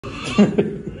I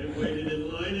waited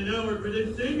in line an hour for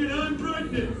this thing and I'm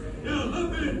pregnant. Now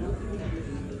hop in.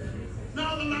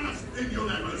 Now the last thing you'll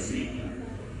ever see.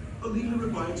 A legally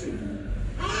required safety.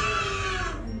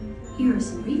 Ah! Here are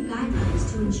some brief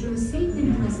guidelines to ensure a safe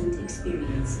and pleasant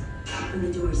experience. When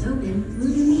the doors open,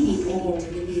 move immediately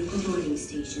into the vehicle boarding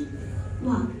station.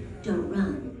 Walk, don't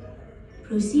run.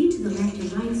 Proceed to the left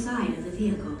and right side of the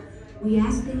vehicle. We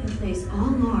ask that you place all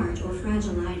large or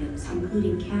fragile items,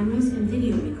 including cameras and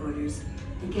video recorders,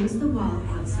 against the wall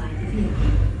outside the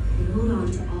vehicle, and hold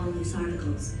on to all loose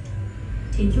articles.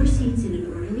 Take your seats in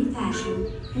an orderly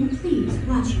fashion, and please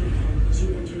watch your head as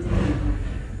you enter the vehicle.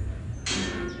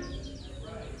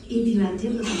 If you have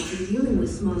difficulty dealing with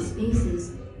small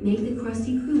spaces, make the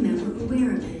crusty crew member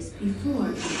aware of this before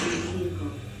entering the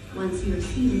vehicle. Once you are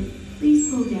seated,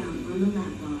 please pull down on the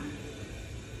lap bar.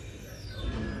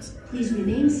 Please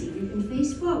remain seated and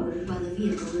face forward while the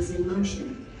vehicle is in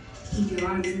motion. Keep your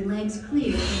arms and legs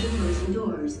clear of the closing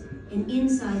doors and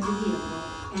inside the vehicle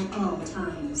at all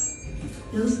times.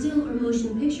 No still or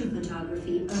motion picture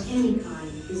photography of any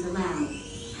kind is allowed.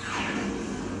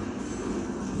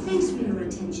 Thanks for your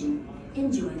attention.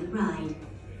 Enjoy the ride.